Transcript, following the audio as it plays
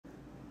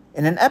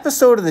In an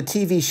episode of the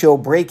TV show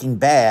Breaking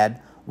Bad,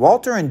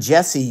 Walter and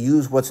Jesse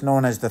use what's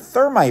known as the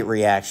thermite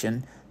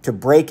reaction to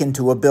break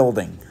into a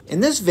building. In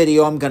this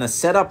video, I'm going to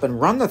set up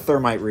and run the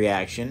thermite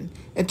reaction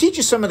and teach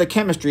you some of the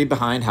chemistry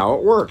behind how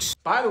it works.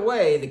 By the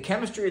way, the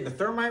chemistry of the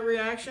thermite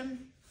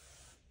reaction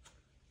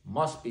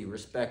must be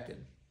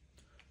respected.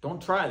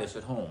 Don't try this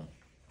at home.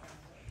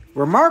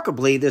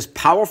 Remarkably, this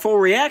powerful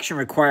reaction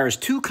requires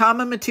two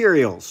common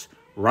materials,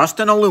 rust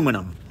and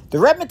aluminum. The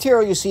red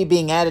material you see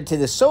being added to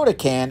this soda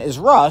can is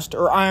rust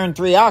or iron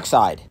 3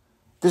 oxide.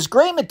 This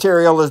gray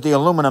material is the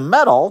aluminum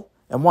metal,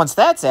 and once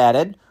that's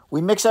added,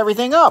 we mix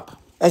everything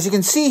up. As you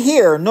can see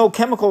here, no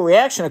chemical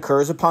reaction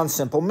occurs upon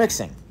simple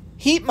mixing.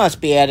 Heat must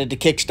be added to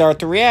kickstart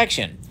the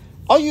reaction.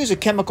 I'll use a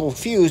chemical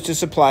fuse to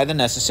supply the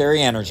necessary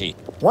energy.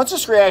 Once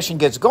this reaction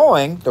gets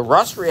going, the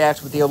rust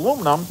reacts with the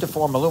aluminum to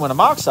form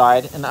aluminum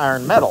oxide and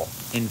iron metal.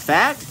 In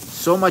fact,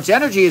 so much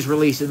energy is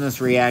released in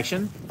this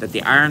reaction that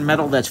the iron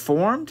metal that's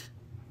formed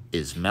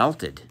is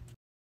melted.